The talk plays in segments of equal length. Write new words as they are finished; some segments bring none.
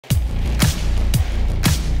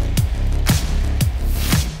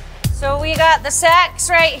So we got the sacks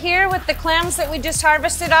right here with the clams that we just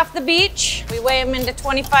harvested off the beach. We weigh them into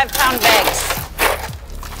 25-pound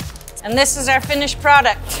bags. And this is our finished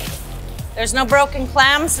product. There's no broken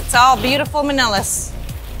clams, it's all beautiful Manilas.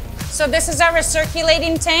 So this is our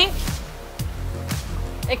recirculating tank.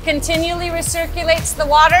 It continually recirculates the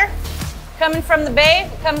water coming from the bay.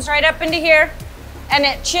 It comes right up into here and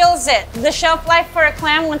it chills it. The shelf life for a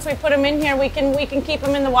clam, once we put them in here, we can keep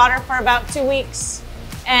them in the water for about 2 weeks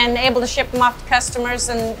and able to ship them off to customers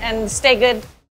and stay good.